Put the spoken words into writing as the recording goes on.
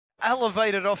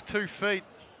elevated off 2 feet.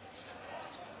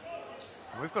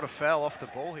 We've got a foul off the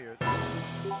ball here.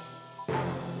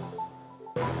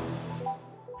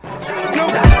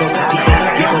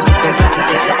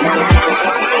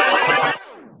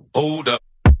 Hold up.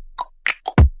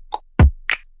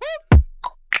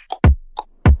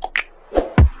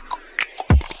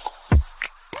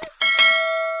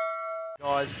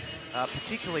 Guys,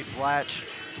 particularly Blatch,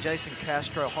 Jason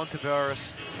Castro,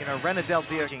 Hontaveros, Ranidel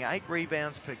De Ocampo, 8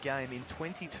 rebounds per game in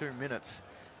 22 minutes.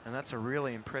 And that's a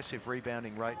really impressive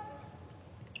rebounding rate.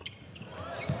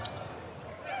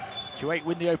 Kuwait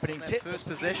win the opening tip. First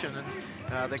possession, and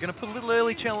they're going to put a little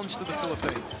early challenge to the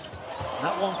Philippines.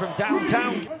 That one from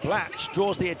downtown. Blatch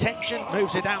draws the attention,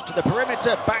 moves it out to the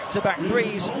perimeter. Back-to-back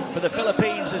threes for the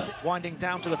Philippines. As winding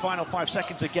down to the final 5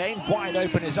 seconds again. Wide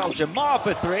open is Al-Jamar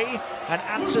for 3 and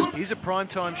answers. He's a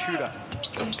prime-time shooter.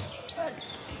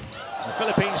 The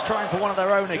Philippines trying for one of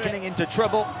their own, are getting into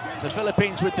trouble. The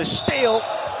Philippines with the steal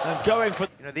and going for...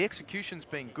 the execution's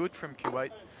been good from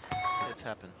Kuwait. It's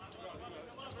happened.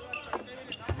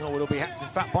 No, it'll be in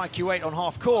fact by Kuwait on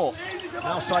half court.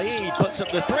 Now Saeed puts up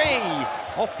the 3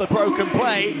 off the broken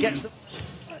play, gets the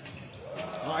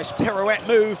nice pirouette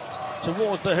move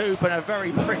towards the hoop, and a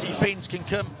very pretty Fiends can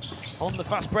come on the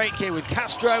fast break here with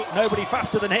Castro. Nobody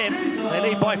faster than him. They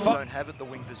lead by 5. Don't have it the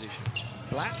wing position.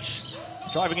 Blatch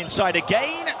driving inside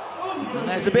again, and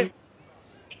there's a bit.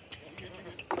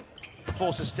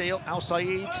 Force a steal. Al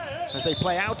Saeed as they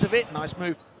play out of it. Nice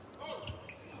move.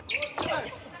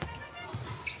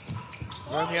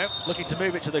 Romeo looking to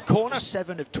move it to the corner.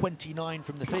 7 of 29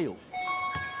 from the field.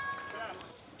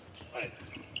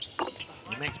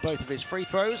 He makes both of his free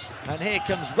throws. And here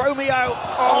comes Romeo.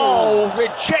 Oh,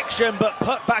 rejection, but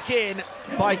put back in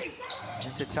by...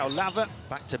 Into Taulava,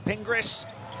 back to Pingris.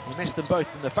 He missed them both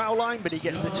from the foul line, but he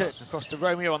gets the turn across to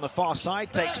Romeo on the far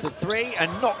side, takes the 3 and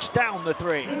knocks down the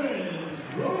 3.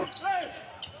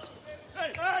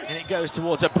 And it goes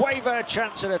towards ABUEVA,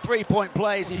 chance at a 3-point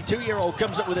play. The 2-year-old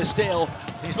comes up with a steal.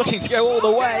 He's looking to go all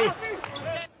the way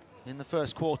in the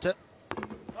first quarter.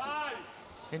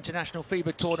 International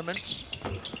Fiba tournaments.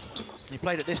 He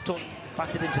played at this tournament,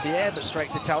 batted into the air, but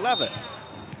straight to Taulava.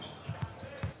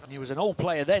 He was an old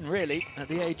player then, really, at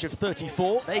the age of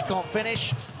 34. They can't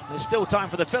finish. There's still time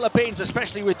for the Philippines,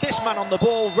 especially with this man on the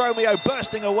ball. Romeo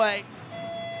bursting away.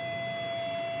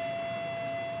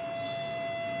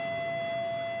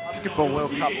 Basketball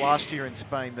World Cup last year in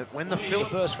Spain, that when the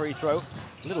first free throw,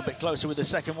 a little bit closer with the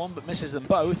second one, but misses them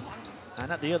both.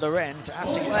 And at the other end,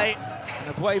 Asite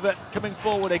and ABUEVA coming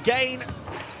forward again.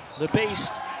 The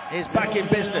Beast is back in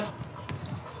business.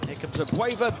 Here comes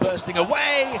ABUEVA bursting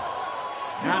away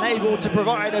and able to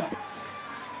provide a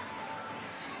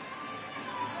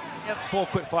 4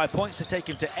 quick 5 points to take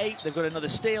him to 8. They've got another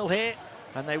steal here,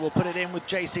 and they will put it in with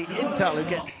JC Intel, who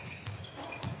gets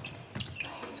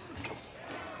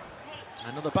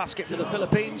another basket for the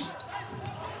Philippines.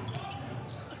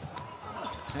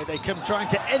 Here they come trying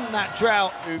to end that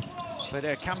drought. But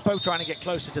Ocampo trying to get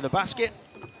closer to the basket.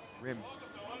 Rim.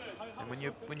 And when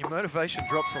your motivation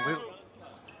drops a little.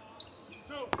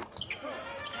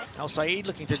 Al Saeed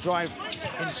looking to drive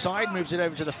inside, moves it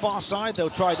over to the far side. They'll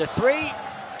try the 3.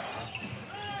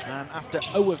 And after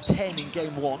 0 of 10 in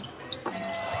game 1,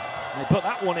 they put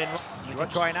that one in. We'll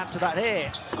try and add to that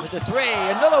here with the 3.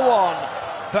 Another one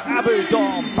for Abu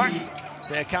Dom. Back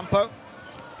to Ocampo.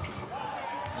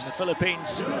 And the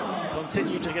Philippines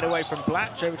continue to get away from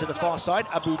Blatch over to the far side.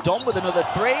 Abu Dom with another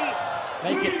 3.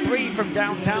 Make it 3 from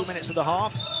downtown. Minutes of the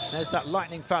half. There's that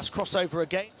lightning fast crossover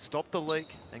again. Stop the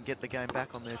leak and get the game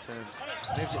back on their terms.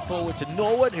 Moves it forward to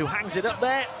Norwood, who hangs it up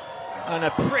there. And a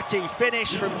pretty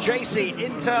finish from JC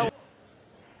Intel.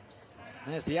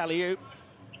 There's the alley-oop.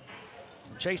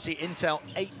 JC Intel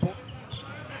 8 points.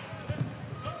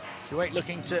 Kuwait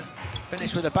looking to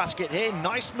finish with a basket here.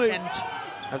 Nice move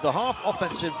of the half,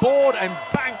 offensive board, and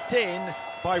banked in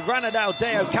by Ranidel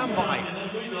De Ocampo.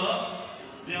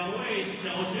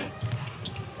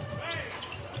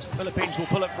 Philippines will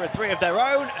pull up for a 3 of their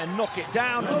own and knock it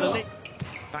down. And the lead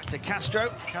back to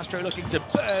Castro. Castro looking to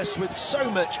burst with so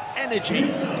much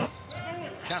energy.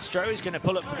 Castro is going to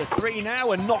pull up for the 3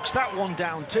 now and knocks that one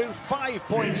down too. 5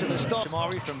 points at the start.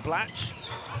 Shamari from Blatch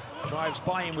drives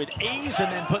by him with ease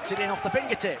and then puts it in off the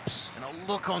fingertips. And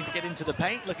a look on to get into the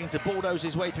paint, looking to bulldoze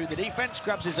his way through the defense,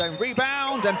 grabs his own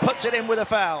rebound and puts it in with a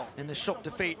foul. In the shock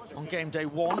defeat on game day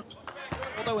 1.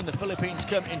 Although when the Philippines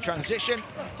come in transition,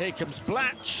 here comes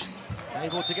Blatch,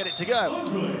 able to get it to go.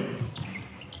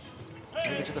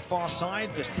 Over to the far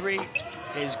side, the 3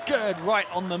 is good, right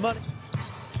on the money.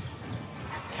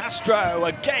 Castro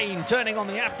again turning on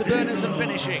the afterburners and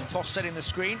finishing. Toss setting the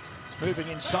screen. moving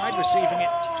inside, receiving it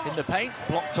in the paint,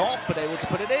 blocked off, but able to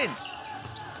put it in.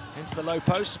 Into the low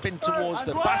post, spin towards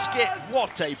the basket.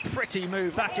 What a pretty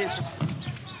move that is.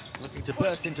 Looking to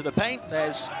burst into the paint.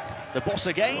 There's the boss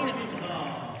again.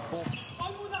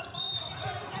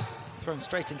 Thrown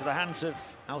straight into the hands of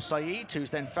Al Saeed, who's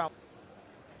then fouled.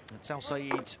 It's Al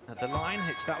Saeed at the line,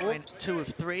 hits that one. 2 of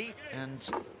 3 and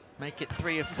make it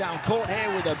 3 of down court here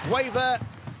with ABUEVA.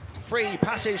 Free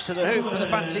passage to the hoop for the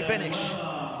fancy finish.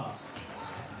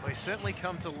 Well, he's certainly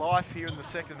come to life here in the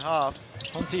second half.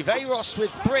 Ontiveros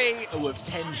with 3 of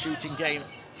 10 shooting game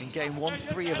in game 1,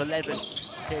 3 of 11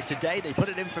 here today. They put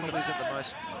it in from Isn't the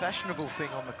most fashionable thing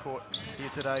on the court here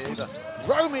today either.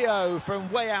 Romeo from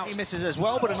way out. He misses as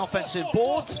well, but an offensive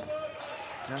board.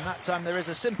 And that time there is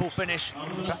a simple finish.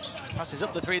 Passes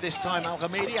up the 3 this time,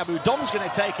 Al-Hamidi. Abu Dom's going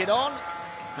to take it on.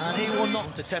 And he will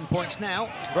knock to 10 points now.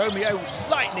 Romeo,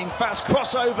 lightning fast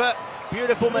crossover.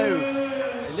 Beautiful move.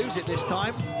 They lose it this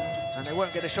time. And they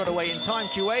won't get a shot away in time,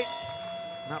 Kuwait.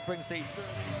 And that brings the...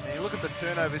 Now you look at the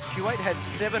turnovers. Kuwait had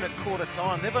 7 at quarter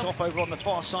time. Never off over on the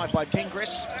far side by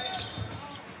Pingris.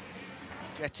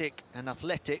 Energetic and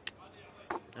athletic.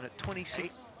 And at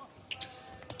 26.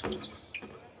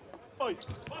 8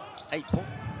 points.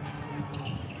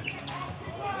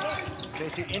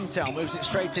 JC Intel moves it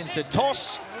straight into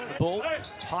toss. The ball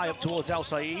high up towards Al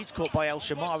Saeed, caught by El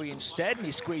Shamari instead, and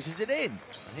he squeezes it in.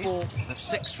 4 of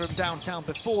 6 from downtown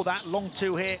before that. Long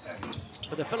 2 here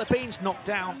for the Philippines, knocked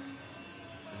down.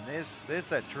 And there's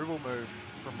that dribble move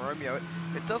from Romeo.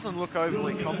 It doesn't look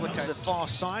overly complicated. The far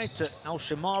side to Al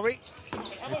Shamari,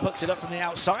 who puts it up from the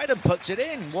outside and puts it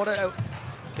in. What a...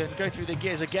 Can go through the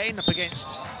gears again up against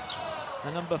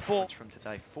the number 4. From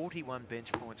today, 41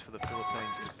 bench points for the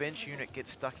Philippines. The bench unit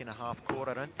gets stuck in a half court.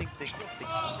 I don't think they...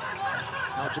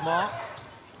 Al Jamar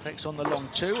takes on the long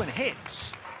 2 and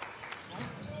hits.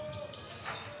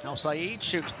 Al Saeed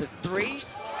shoots the 3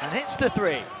 and hits the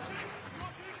 3.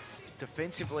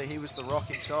 Defensively, he was the rock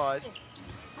inside.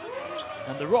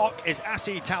 And the rock is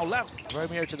Asi Taulava.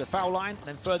 Romeo to the foul line,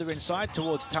 then further inside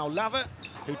towards Taulava,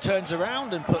 who turns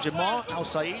around and puts Jamar. Al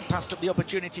Saeed passed up the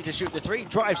opportunity to shoot the 3,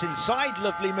 drives inside,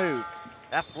 lovely move.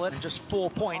 Athletic. And just 4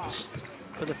 points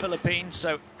for the Philippines,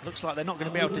 so looks like they're not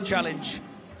going to be able to challenge.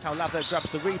 Taulava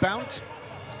grabs the rebound.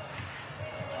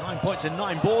 9 points and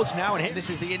 9 boards now, and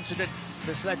this is the incident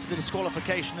that's led to the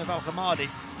disqualification of Al-Hamadi.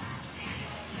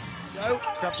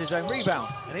 Grabs his own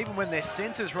rebound. And even when their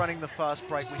centre's running the fast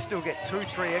break, we still get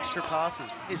 2-3 extra passes.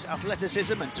 His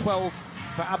athleticism and 12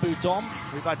 for Abu Dom.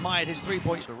 We've admired his 3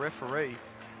 points. The referee.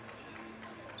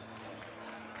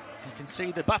 You can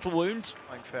see the battle wound.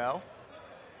 Playing foul.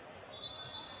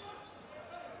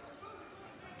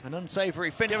 An unsavoury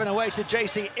finish given away to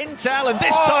JC Intel, and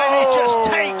this time it just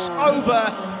takes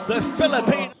over the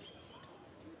Philippines.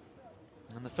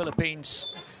 And the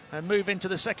Philippines move into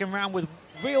the second round with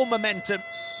real momentum,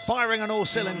 firing on all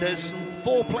cylinders.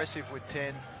 4 impressive with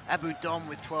 10. Abu Dom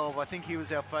with 12. I think he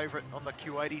was our favourite on the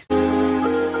Kuwaitis.